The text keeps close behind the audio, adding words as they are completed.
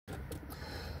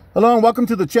Hello and welcome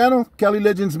to the channel, Cali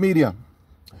Legends Media.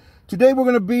 Today we're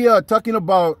going to be talking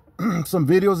about some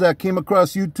videos that came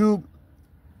across YouTube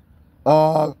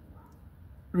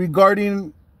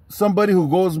regarding somebody who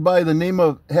goes by the name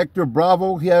of Hector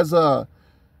Bravo. He has a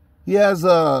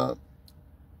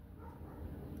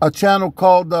channel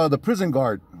called The Prison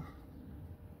Guard.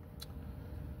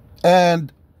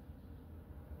 And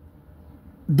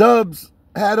Dubs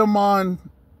had him on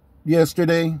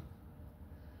yesterday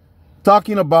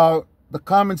talking about the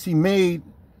comments he made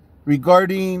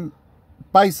regarding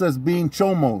paisas being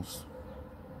chomos.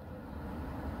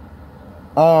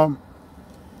 I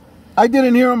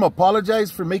didn't hear him apologize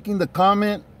for making the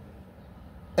comment,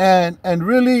 and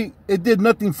really it did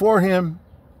nothing for him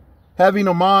having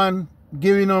him on,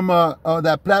 giving him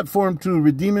that platform to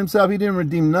redeem himself. He didn't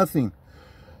redeem nothing.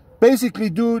 Basically,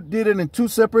 dude did it in two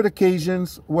separate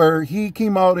occasions where he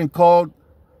came out and called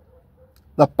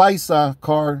the paisa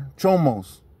car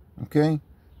chomos. Okay,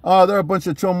 they're a bunch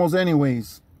of chomos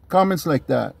anyways. Comments like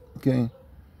that. Okay.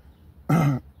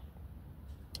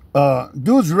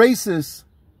 Dude's racist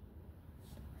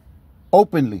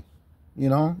openly. You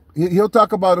know, he'll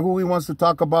talk about who he wants to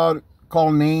talk about,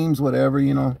 call names, whatever.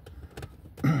 You know.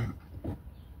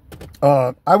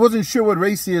 I wasn't sure what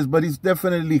race he is, but he's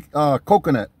definitely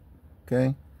coconut.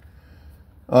 Okay.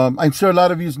 I'm sure a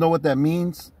lot of you know what that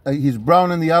means. He's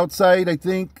brown on the outside, I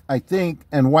think,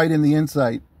 and white in the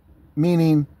inside.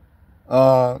 Meaning,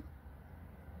 yeah,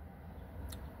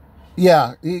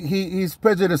 he's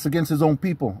prejudiced against his own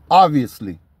people,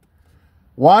 obviously.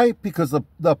 Why? Because the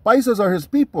paisas are his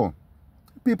people.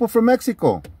 People from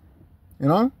Mexico, you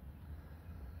know?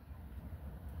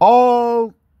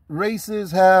 All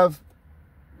races have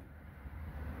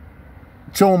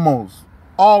chomos.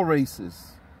 All races.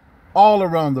 All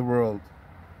around the world.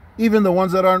 Even the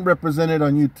ones that aren't represented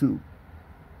on YouTube.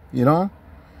 You know?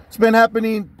 It's been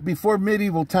happening before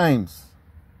medieval times.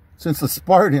 Since the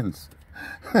Spartans.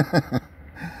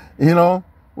 You know?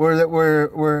 Where they,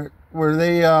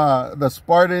 the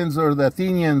Spartans or the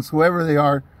Athenians, whoever they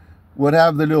are, would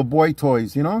have the little boy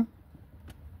toys, you know?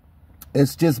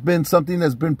 It's just been something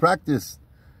that's been practiced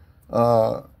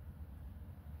throughout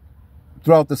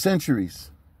the centuries.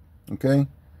 Okay?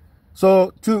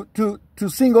 So to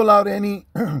single out any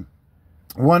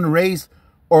one race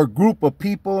or group of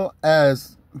people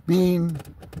as being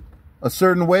a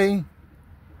certain way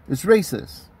is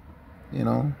racist, you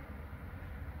know.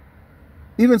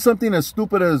 Even something as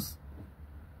stupid as,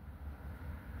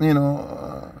 you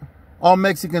know, all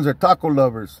Mexicans are taco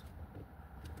lovers.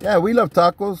 Yeah, we love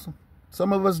tacos.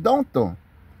 Some of us don't, though.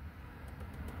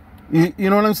 You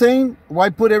know what I'm saying? Why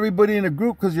put everybody in a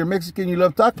group because you're Mexican, you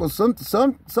love tacos?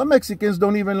 Some Mexicans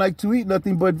don't even like to eat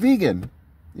nothing but vegan.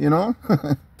 You know?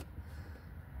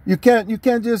 You can't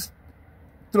just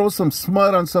throw some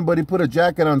smut on somebody, put a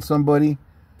jacket on somebody,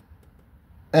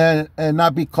 and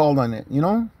not be called on it, you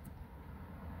know?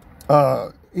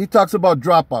 He talks about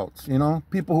dropouts, you know,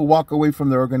 people who walk away from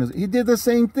their organization. He did the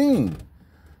same thing.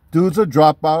 Dude's a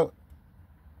dropout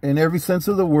in every sense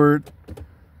of the word.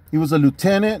 He was a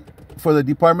lieutenant for the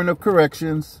Department of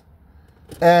Corrections,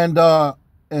 and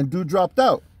dude dropped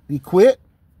out. He quit.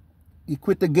 He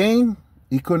quit the game.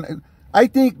 He couldn't. I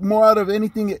think more out of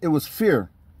anything, it was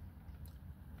fear,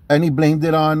 and he blamed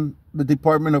it on the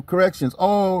Department of Corrections.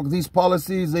 Oh, these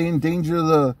policies, they endanger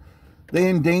the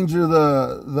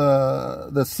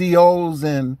COs,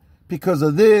 and because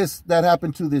of this, that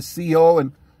happened to this CO.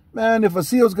 And man, if a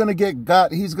CO's gonna get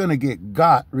got, he's gonna get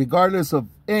got, regardless of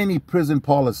any prison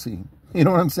policy. You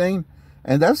know what I'm saying?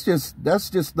 And that's just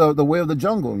the way of the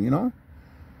jungle, you know?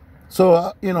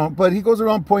 So, you know, but he goes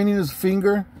around pointing his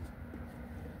finger.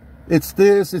 It's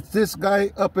this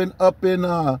guy up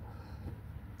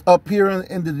here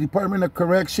in the Department of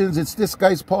Corrections. It's this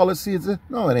guy's policy.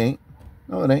 No, it ain't.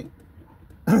 No, it ain't.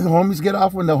 The homies get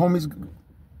off when the homies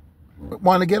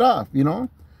want to get off, you know?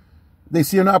 They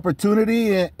see an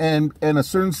opportunity and a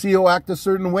certain CO act a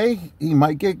certain way, he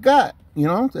might get got. You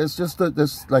know, it's just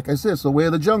this, like I said, it's the way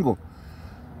of the jungle.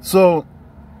 So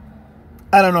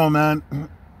I don't know, man.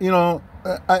 You know,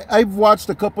 I've watched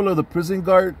a couple of the Prison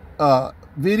Guard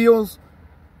videos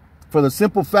for the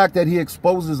simple fact that he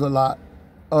exposes a lot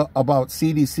about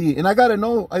CDC, and I gotta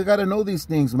know these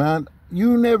things, man.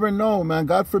 You never know, man.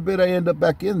 God forbid I end up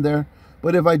back in there,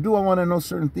 but if I do, I want to know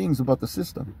certain things about the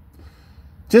system.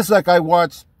 Just like I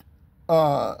watched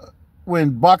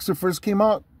when Boxer first came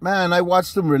out, man, I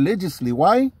watched him religiously.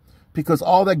 Why? Because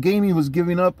all that game he was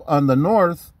giving up on the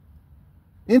North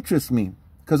interests me,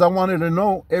 because I wanted to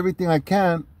know everything I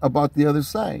can about the other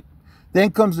side.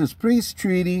 Then comes this peace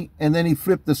treaty, and then he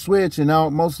flipped the switch, and now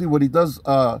mostly what he does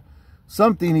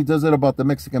something, he does it about the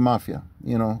Mexican mafia,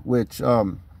 you know, which I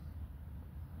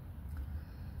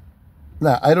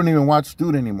don't even watch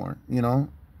Dude anymore, you know.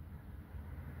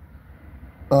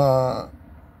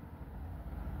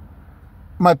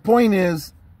 My point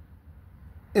is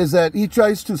that he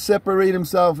tries to separate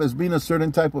himself as being a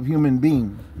certain type of human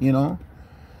being, you know.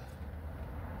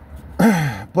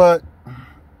 But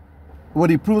what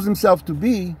he proves himself to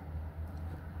be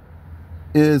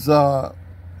is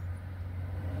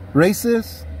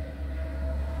racist.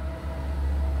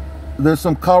 There's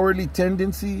some cowardly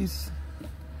tendencies.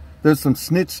 There's some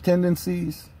snitch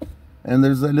tendencies. And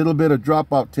there's a little bit of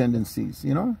dropout tendencies,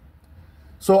 you know.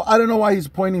 So I don't know why he's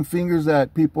pointing fingers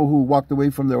at people who walked away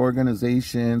from their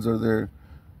organizations or their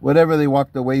whatever they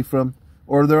walked away from,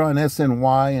 or they're on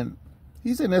SNY, and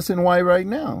he's in SNY right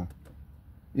now.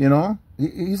 You know,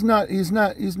 he's not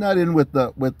in with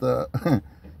the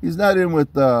he's not in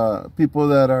with the people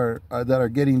that are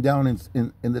getting down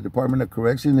in the Department of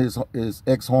Correction. His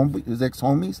ex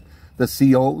homies, the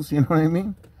COs. You know what I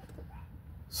mean?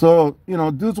 So, you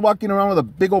know, dude's walking around with a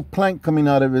big old plank coming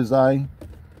out of his eye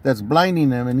that's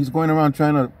blinding him, and he's going around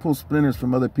trying to pull splinters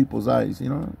from other people's eyes, you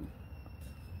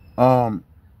know.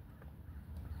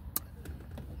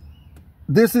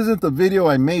 This isn't the video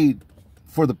I made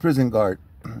for the prison guard,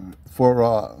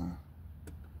 for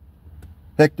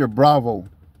Hector Bravo.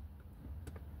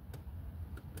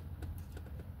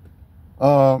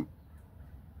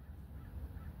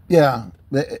 Yeah,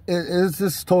 it's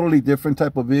this totally different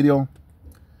type of video.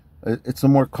 It's a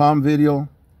more calm video.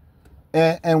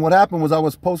 And what happened was I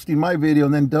was posting my video,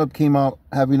 and then Dub came out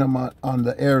having him on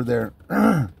the air there.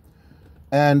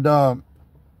 And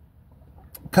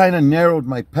kind of narrowed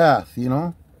my path, you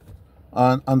know,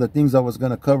 on the things I was going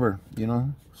to cover, you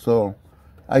know. So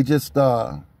I just,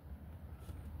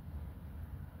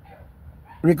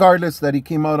 regardless that he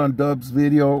came out on Dub's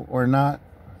video or not,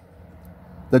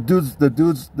 the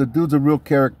dude's a real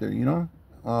character, you know.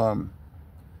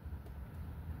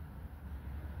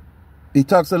 He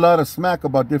talks a lot of smack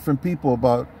about different people,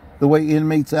 about the way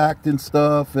inmates act and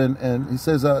stuff. And he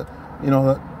says, you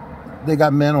know, they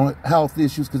got mental health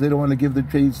issues because they don't want to give the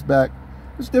trays back.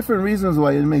 There's different reasons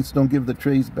why inmates don't give the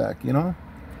trays back, you know.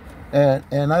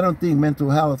 And I don't think mental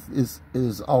health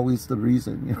is always the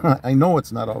reason. You know, I know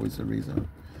it's not always the reason.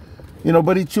 You know,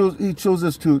 but he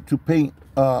chooses to paint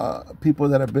people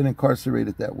that have been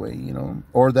incarcerated that way, you know,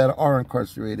 or that are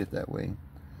incarcerated that way.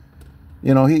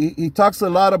 You know, he talks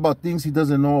a lot about things he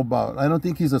doesn't know about. I don't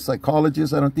think he's a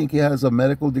psychologist. I don't think he has a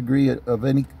medical degree of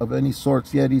any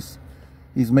sorts yet. He's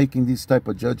making these type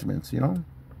of judgments, you know.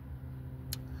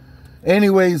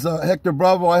 Anyways, Hector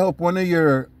Bravo, I hope one of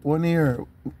your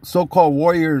so-called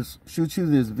warriors shoots you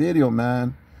this video,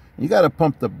 man. You got to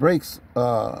pump the brakes,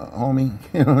 homie.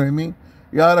 You know what I mean?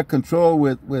 You're out of control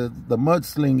with the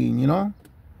mudslinging, you know.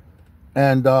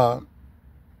 And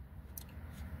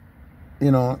you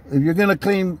know, if you're gonna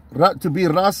claim to be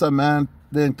Raza, man,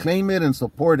 then claim it and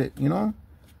support it. You know,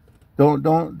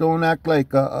 don't act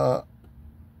like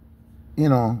you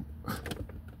know,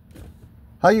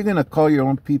 how you gonna call your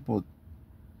own people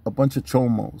a bunch of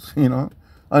chomos? You know,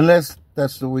 unless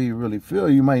that's the way you really feel.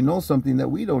 You might know something that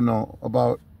we don't know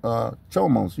about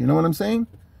chomos. You know what I'm saying?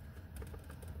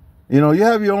 You know, you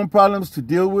have your own problems to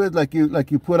deal with, like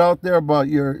you put out there about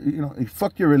your, you know, you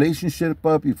fucked your relationship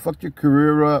up, you fucked your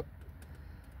career up.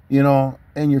 You know,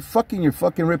 and you're fucking your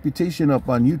fucking reputation up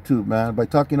on YouTube, man, by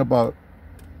talking about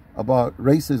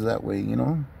races that way, you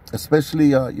know, especially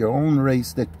your own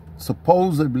race that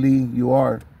supposedly you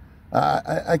are.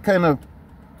 I kind of,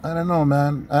 I don't know,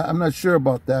 man. I'm not sure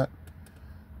about that.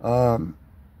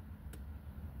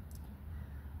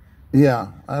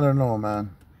 Yeah, I don't know,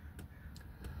 man.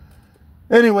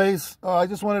 Anyways, I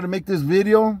just wanted to make this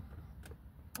video,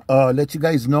 let you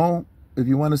guys know if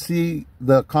you want to see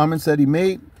the comments that he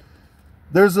made.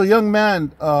 There's a young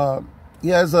man, he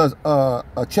has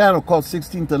a channel called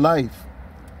 16 to Life.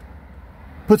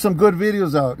 Put some good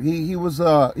videos out. He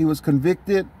was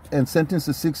convicted and sentenced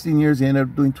to 16 years. He ended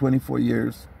up doing 24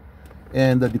 years.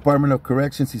 And the Department of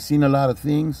Corrections, he's seen a lot of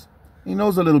things. He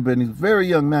knows a little bit. And he's a very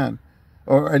young man,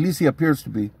 or at least he appears to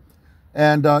be.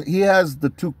 And he has the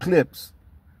 2 clips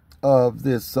of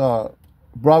this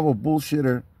Bravo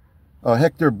bullshitter,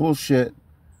 Hector bullshit,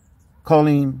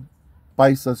 calling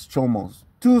paisas chomos.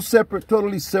 2 separate,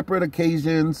 totally separate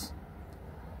occasions.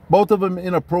 Both of them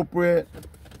inappropriate.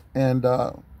 And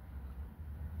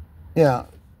yeah,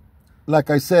 like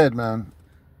I said, man,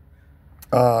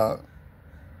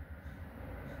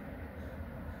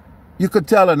 you could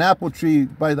tell an apple tree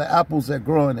by the apples that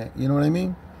grow in it. You know what I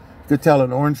mean? You could tell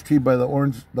an orange tree by the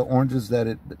oranges that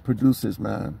it produces,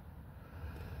 man.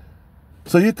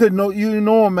 So you could know,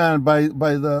 a man by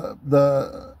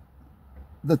the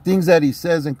things that he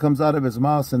says and comes out of his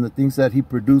mouth and the things that he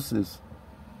produces.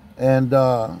 And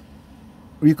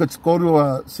you could go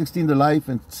to 16 to Life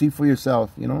and see for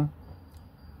yourself, you know.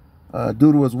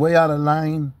 Dude was way out of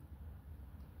line.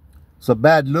 It's a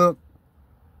bad look.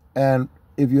 And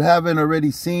if you haven't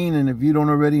already seen, and if you don't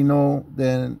already know,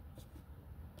 then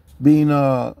being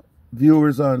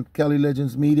viewers on Kelly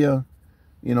Legends Media,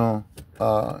 you know,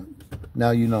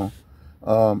 now you know.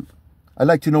 I'd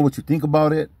like to know what you think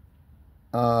about it.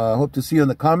 Hope to see you in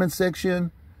the comment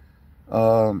section.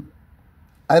 I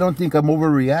don't think I'm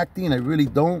overreacting. I really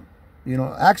don't. You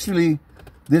know, actually,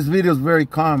 this video is very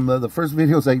calm. The first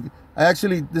videos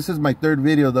this is my third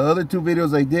video. The other two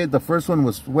videos I did, the first one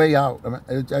was way out.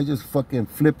 I just fucking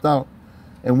flipped out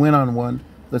and went on one.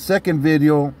 The second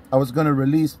video I was going to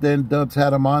release, then Dubs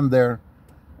had him on there.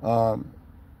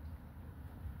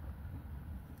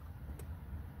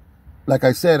 Like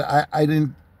I said, I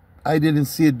didn't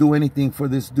see it do anything for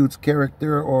this dude's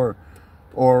character or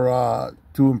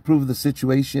to improve the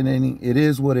situation. And it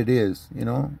is what it is, you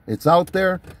know. It's out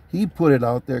there. He put it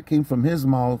out there. It came from his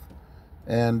mouth.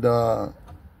 And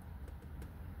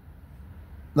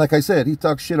like I said, he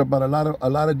talks shit about a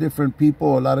lot of different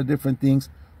people, a lot of different things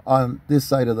on this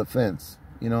side of the fence,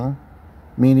 you know,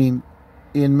 meaning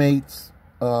inmates,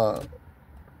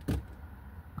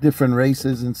 different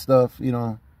races and stuff, you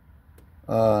know.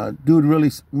 Dude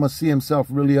really must see himself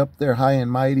really up there high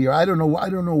and mighty, or I don't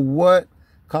know what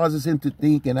causes him to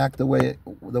think and act the way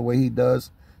he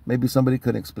does. Maybe somebody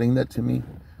could explain that to me.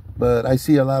 But I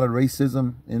see a lot of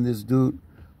racism in this dude,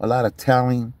 a lot of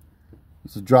talent.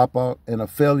 He's a dropout and a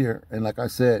failure. And like I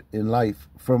said, in life,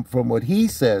 from what he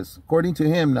says, according to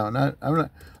him now,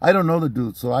 I don't know the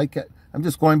dude, so I'm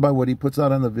just going by what he puts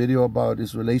out on the video about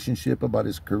his relationship, about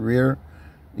his career,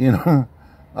 you know,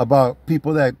 about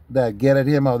people that get at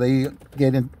him, how they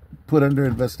put under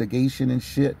investigation and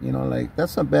shit, you know, like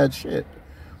that's some bad shit.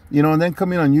 You know, and then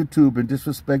coming on YouTube and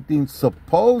disrespecting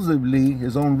supposedly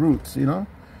his own roots, you know.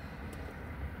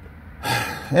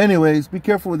 Anyways, be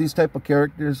careful with these type of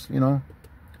characters, you know.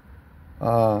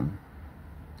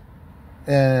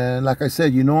 And like I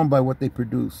said, you know them by what they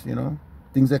produce, you know.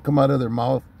 Things that come out of their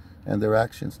mouth and their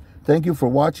actions. Thank you for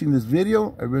watching this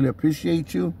video. I really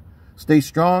appreciate you. Stay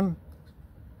strong.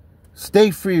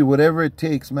 Stay free, whatever it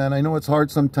takes, man. I know it's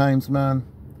hard sometimes, man.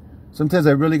 Sometimes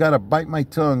I really got to bite my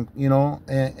tongue, you know,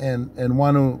 and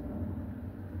want to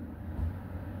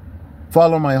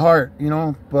follow my heart, you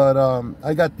know. But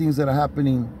I got things that are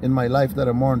happening in my life that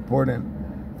are more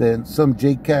important than some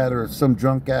J-Cat or some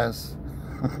drunk ass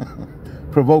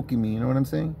provoking me, you know what I'm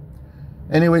saying?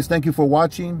 Anyways, thank you for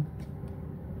watching.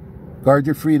 Guard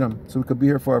your freedom so we could be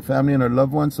here for our family and our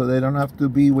loved ones, so they don't have to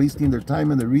be wasting their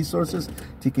time and their resources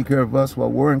taking care of us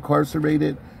while we're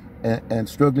incarcerated and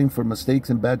struggling for mistakes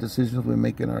and bad decisions we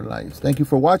make in our lives. Thank you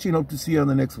for watching. Hope to see you on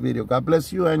the next video. God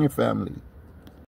bless you and your family.